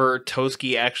whenever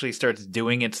Toski actually starts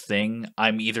doing its thing,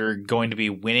 I'm either going to be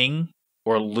winning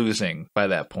or losing by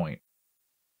that point.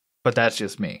 But that's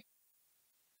just me.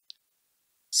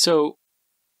 So,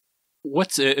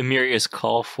 what's Emiria's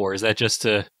call for? Is that just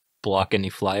to block any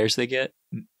flyers they get?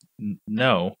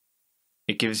 No.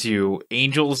 It gives you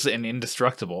Angels and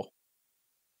Indestructible.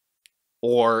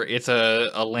 Or it's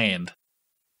a land.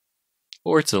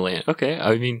 Or it's a land. Okay,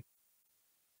 I mean,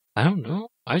 I don't know.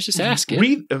 I was just asking.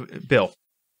 Read, Bill.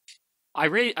 I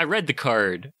read the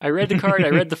card. I read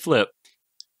the flip.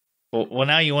 Well,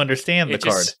 now you understand the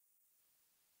card.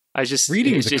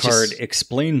 Reading the card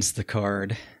explains the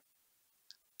card.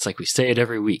 It's like we say it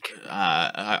every week.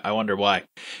 I wonder why.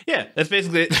 Yeah, that's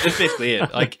basically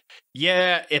it. Like,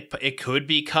 yeah, it could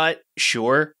be cut,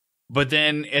 sure, but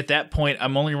then at that point,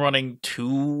 I'm only running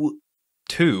two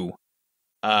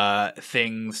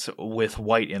things with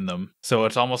white in them, so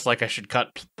it's almost like I should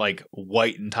cut like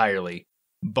white entirely.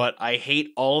 But I hate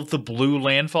all of the blue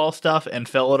landfall stuff, and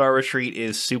Felidar Retreat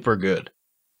is super good.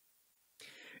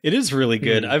 It is really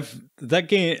good.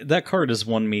 That card has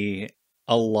won me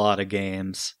a lot of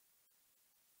games.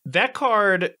 That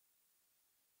card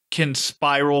can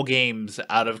spiral games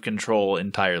out of control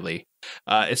entirely,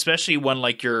 especially when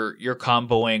like you're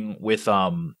comboing with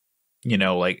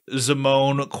like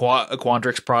Zamone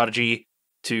Quandrix Prodigy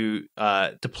to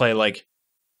play like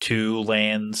 2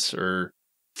 lands or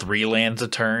 3 lands a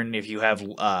turn if you have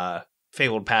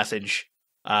Fabled Passage.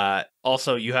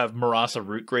 Also, you have Marasa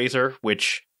Rootgrazer,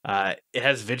 which it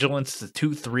has Vigilance to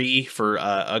 2/3 for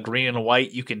a green and a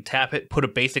white. You can tap it, put a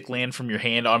basic land from your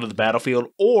hand onto the battlefield,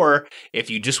 or if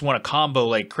you just want to combo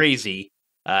like crazy,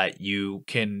 you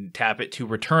can tap it to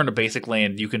return a basic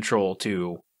land you control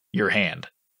to your hand.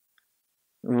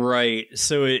 Right,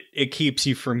 so it keeps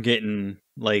you from getting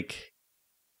like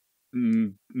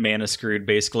mana screwed,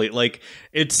 basically. Like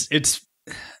it's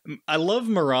I love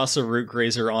Marasa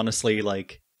Rootgrazer, honestly,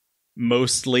 like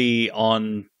mostly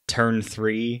on turn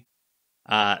 3.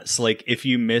 So like if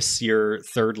you miss your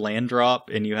 3rd land drop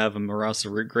and you have a Marasa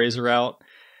Rootgrazer out,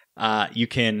 you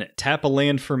can tap a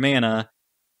land for mana,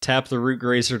 tap the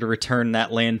Rootgrazer to return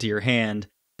that land to your hand,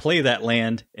 play that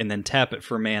land, and then tap it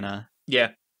for mana.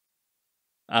 Yeah.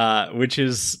 Which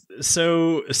is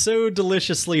so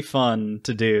deliciously fun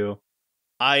to do.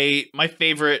 My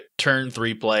favorite turn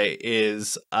 3 play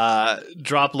is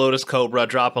drop Lotus Cobra,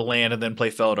 drop a land, and then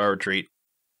play Felidar Retreat.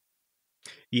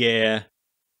 Yeah,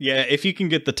 if you can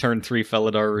get the turn 3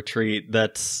 Felidar Retreat,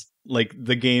 that's like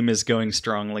the game is going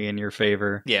strongly in your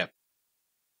favor. Yeah.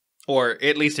 Or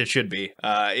at least it should be.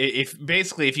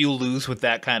 If you lose with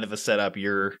that kind of a setup,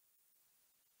 you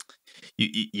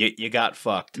got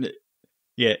fucked.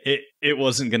 Yeah, it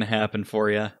wasn't going to happen for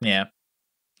you. Yeah.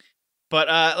 But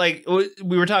like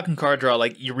we were talking card draw,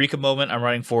 like Eureka Moment, I'm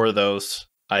running 4 of those.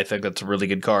 I think that's a really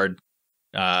good card.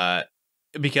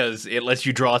 Because it lets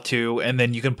you draw 2, and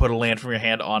then you can put a land from your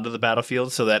hand onto the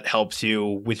battlefield, so that helps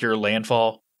you with your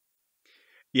landfall.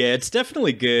 Yeah, it's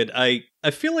definitely good. I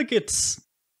feel like it's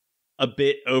a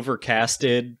bit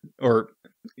overcosted.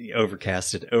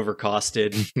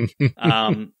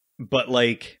 But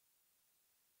like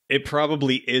it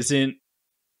probably isn't,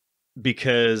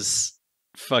 because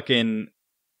fucking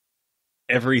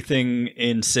everything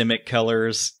in Simic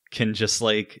colors can just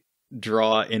like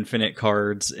draw infinite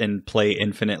cards and play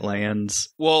infinite lands.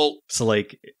 Well, so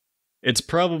like it's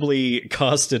probably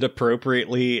costed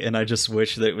appropriately, and I just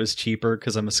wish that it was cheaper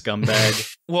because I'm a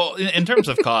scumbag. Well, in terms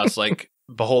of cost, like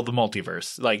Behold the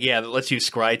Multiverse, like that lets you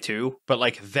scry too, but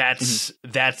like that's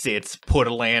it. Put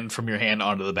a land from your hand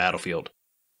onto the battlefield.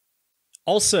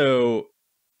 Also,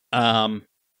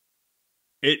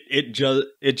 it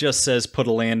just says put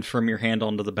a land from your hand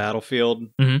onto the battlefield.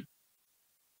 Mm-hmm.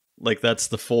 Like that's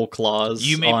the full clause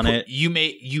it. You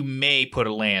may put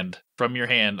a land from your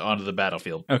hand onto the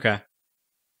battlefield.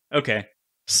 Okay.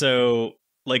 So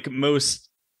like most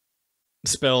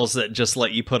spells that just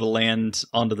let you put a land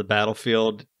onto the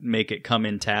battlefield make it come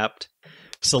in tapped.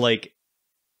 So like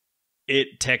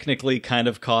it technically kind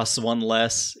of costs 1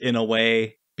 less in a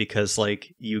way, because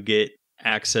like you get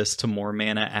access to more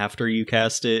mana after you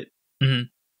cast it,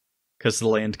 because the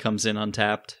land comes in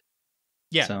untapped.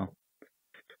 Yeah.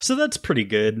 So that's pretty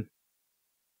good.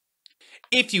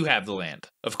 If you have the land,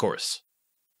 of course.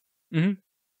 Mm-hmm.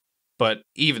 But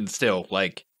even still,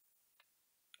 like,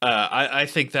 I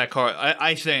think that card.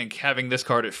 I think having this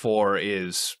card at 4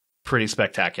 is pretty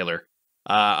spectacular.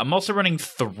 I'm also running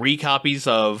 3 copies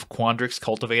of Quandrix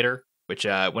Cultivator, which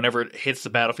whenever it hits the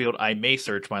battlefield, I may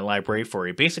search my library for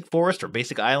a basic forest or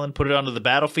basic island, put it onto the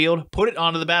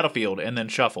battlefield, and then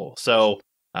shuffle. So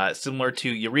Similar to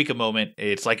Eureka Moment,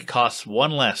 it's like it costs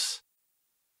one less.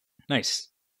 Nice.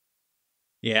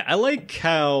 Yeah, I like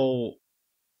how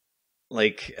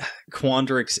like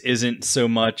Quandrix isn't so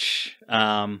much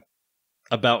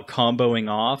about comboing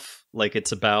off, like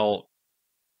it's about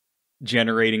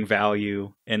generating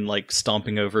value and like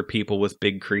stomping over people with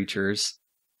big creatures.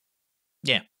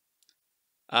 Yeah.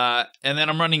 And then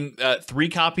I'm running 3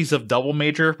 copies of Double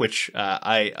Major, which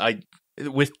I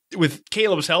with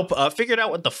Caleb's help figured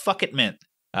out what the fuck it meant.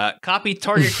 Copy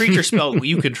target creature spell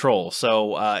you control.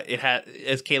 So it has,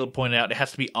 as Caleb pointed out, it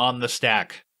has to be on the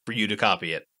stack for you to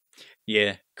copy it.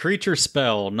 Yeah, creature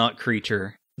spell, not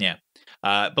creature. Yeah.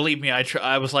 Believe me,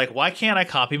 I was like, why can't I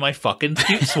copy my fucking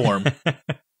Scute Swarm?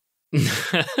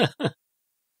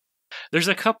 There's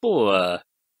a couple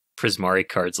Prismari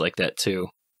cards like that too,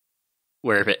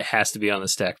 where it has to be on the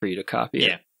stack for you to copy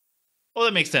it. Well,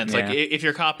 that makes sense. Yeah. Like, if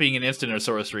you're copying an instant or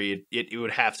sorcery, it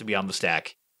would have to be on the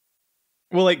stack.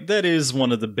 Well, like, that is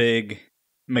one of the big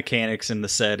mechanics in the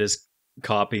set is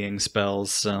copying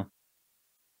spells, so...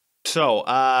 So,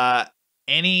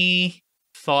 any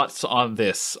thoughts on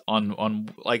this? On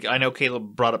like, I know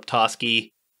Caleb brought up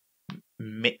Toski.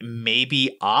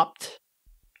 Maybe Opt?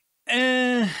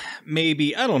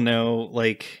 Maybe. I don't know.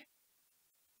 Like,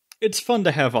 it's fun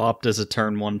to have Opt as a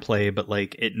turn 1 play, but,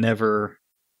 like, it never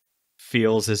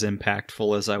feels as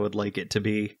impactful as I would like it to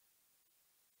be.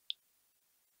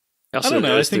 Also, I don't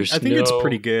know. I think no... it's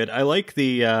pretty good. I like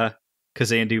the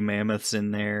Kazandu Mammoths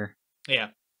in there. Yeah.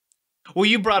 Well,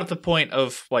 you brought up the point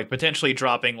of like potentially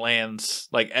dropping lands,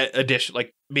 like addition,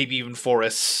 like maybe even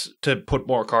forests to put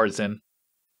more cards in.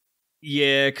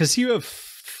 Yeah, because you have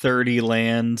 30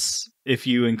 lands if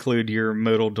you include your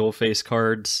modal dual face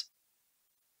cards.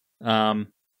 I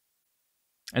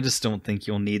just don't think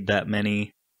you'll need that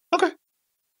many. Okay.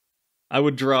 I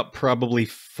would drop probably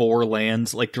 4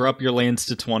 lands, like drop your lands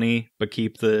to 20, but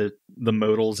keep the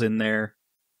modals in there,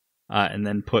 and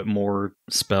then put more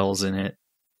spells in it.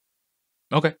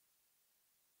 Okay.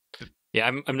 Yeah,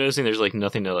 I'm noticing there's like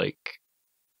nothing to like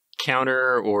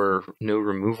counter or no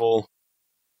removal,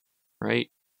 right?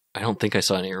 I don't think I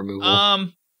saw any removal.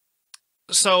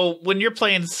 So when you're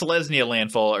playing Selesnya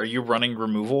Landfall, are you running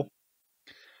removal?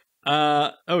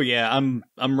 Oh yeah, I'm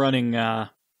running. I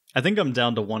think I'm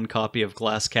down to 1 copy of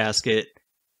Glass Casket.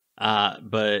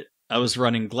 But I was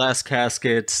running Glass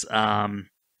Caskets,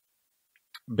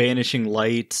 Banishing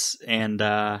Lights, and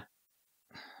I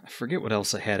forget what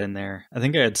else I had in there. I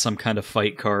think I had some kind of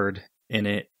fight card in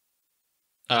it.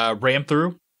 Ram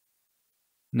through?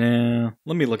 No,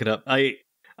 let me look it up. I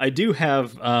do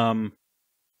have a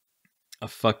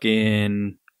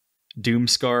fucking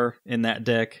Doomscar in that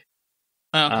deck.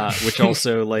 Which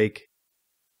also, like,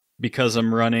 because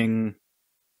I'm running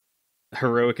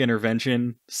Heroic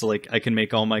Intervention, so like I can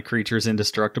make all my creatures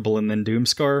indestructible and then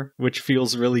Doomscar, which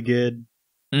feels really good.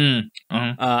 Giant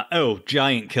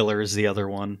Killer is the other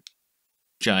one.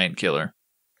 Giant Killer.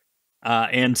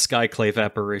 And Skyclave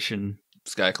Apparition.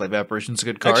 Skyclave Apparition's a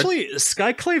good card. Actually,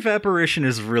 Skyclave Apparition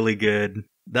is really good.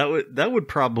 That would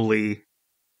probably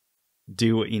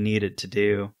do what you need it to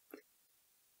do.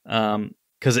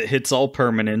 Because it hits all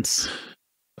permanents.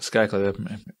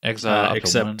 Skyclave exile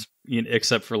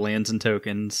except for lands and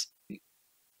tokens.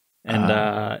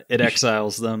 And it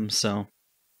exiles them, so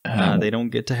they don't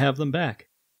get to have them back.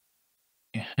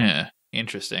 Yeah,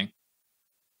 interesting.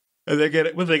 And they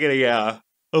get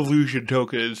illusion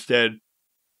token instead.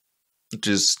 Which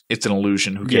is, it's an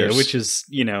illusion, who cares? Yeah, which is,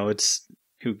 it's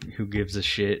who gives a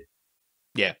shit.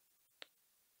 Yeah.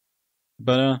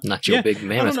 But not your big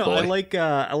mammoth boy.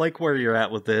 I like where you're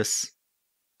at with this.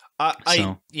 I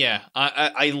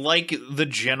like the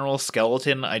general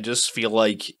skeleton. I just feel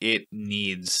like it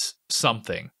needs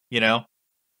something, Yeah,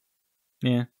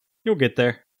 you'll get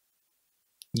there.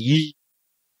 Yeet.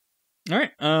 All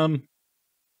right. I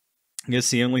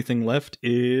guess the only thing left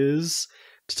is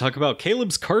to talk about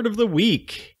Caleb's card of the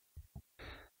week.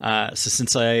 So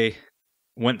since I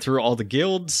went through all the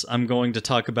guilds, I'm going to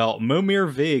talk about Momir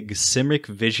Vig, Simic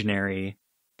Visionary.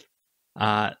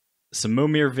 So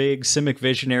Momir Vig, Simic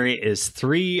Visionary is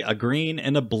 3, a green,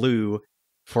 and a blue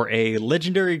for a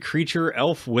legendary creature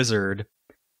elf wizard.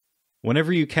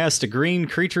 Whenever you cast a green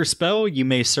creature spell, you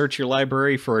may search your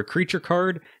library for a creature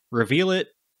card, reveal it,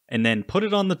 and then put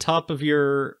it on the top of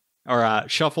your... or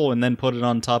shuffle and then put it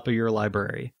on top of your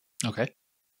library. Okay.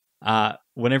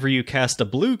 Whenever you cast a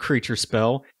blue creature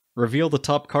spell, reveal the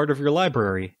top card of your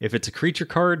library. If it's a creature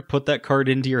card, put that card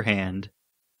into your hand.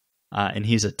 And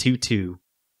he's a 2/2.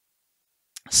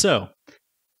 So,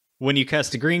 when you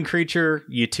cast a green creature,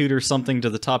 you tutor something to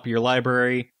the top of your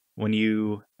library. When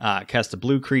you cast a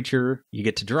blue creature, you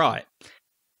get to draw it.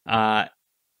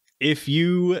 If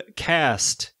you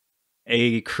cast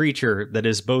a creature that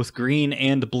is both green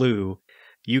and blue,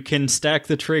 you can stack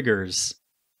the triggers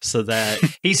so that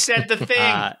He said the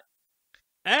thing.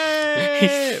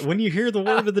 Hey! When you hear the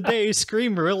word of the day,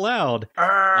 scream real loud.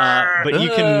 But you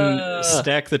can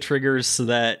stack the triggers so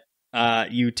that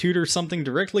you tutor something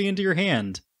directly into your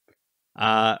hand.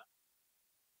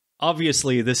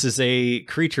 Obviously, this is a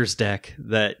creatures deck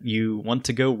that you want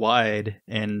to go wide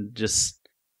and just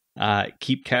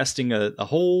keep casting a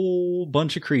whole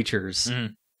bunch of creatures.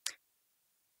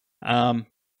 And,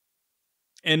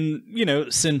 you know,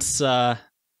 since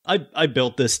I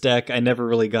built this deck, I never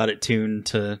really got it tuned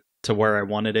to where I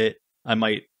wanted it. I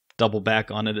might double back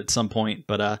on it at some point,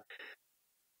 but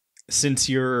since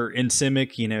you're in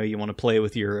Simic, you know, you want to play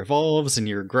with your evolves and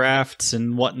your grafts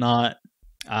and whatnot.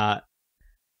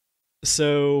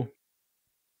 So,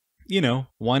 you know,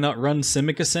 why not run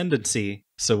Simic Ascendancy?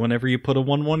 So whenever you put a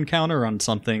 1/1 counter on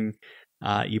something,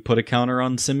 you put a counter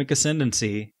on Simic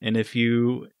Ascendancy, and if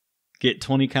you get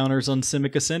 20 counters on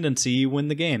Simic Ascendancy, you win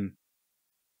the game.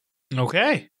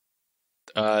 Okay.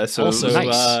 So Also,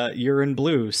 nice. You're in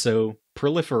blue, so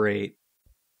proliferate.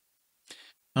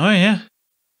 Oh yeah.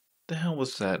 The hell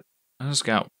was that? I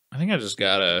think I just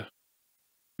got a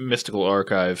Mystical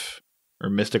Archive or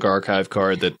Mystic Archive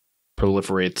card that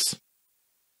proliferates.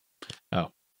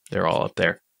 Oh, they're all up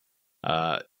there.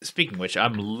 Speaking of which,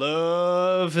 I'm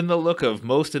loving the look of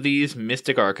most of these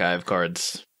Mystic Archive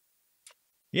cards.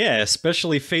 Yeah,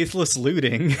 especially Faithless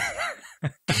Looting.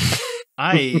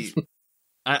 I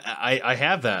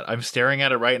have that. I'm staring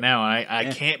at it right now.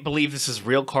 I can't believe this is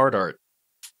real card art.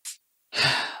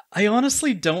 I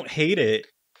honestly don't hate it.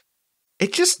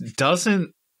 It just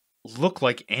doesn't look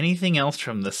like anything else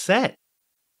from the set.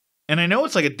 And I know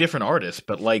it's like a different artist,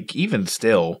 but like even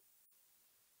still.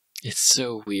 It's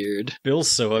so weird. Bill's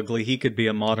so ugly, he could be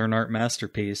a modern art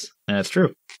masterpiece. That's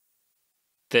true.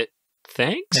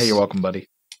 Thanks? Hey, you're welcome, buddy.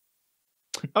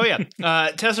 Oh yeah,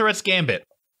 Tezzeret's Gambit.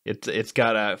 It's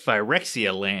got a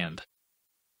Phyrexia land.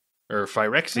 Or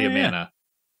Phyrexia mana.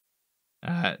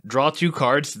 Draw 2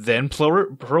 cards, then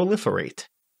proliferate.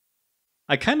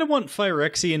 I kind of want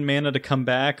Phyrexian mana to come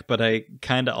back, but I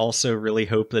kind of also really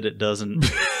hope that it doesn't.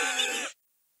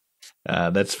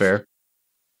 That's fair.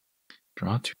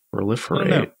 Draw 2, proliferate. I don't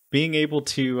know. Being able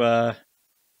to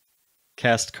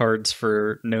cast cards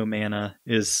for no mana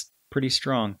is pretty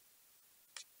strong.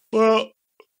 Well,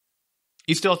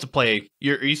 you still have to play.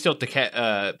 You still have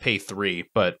to pay 3,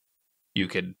 but you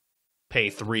could pay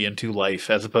 3 and 2 life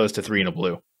as opposed to 3 and a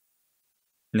blue.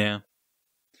 Yeah.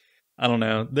 I don't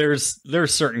know. There's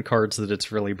certain cards that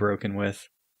it's really broken with.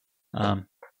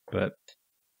 But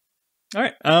all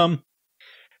right.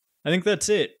 I think that's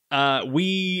it.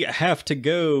 We have to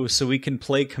go so we can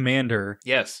play Commander.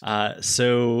 Yes.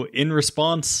 So in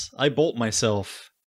response, I bolt myself.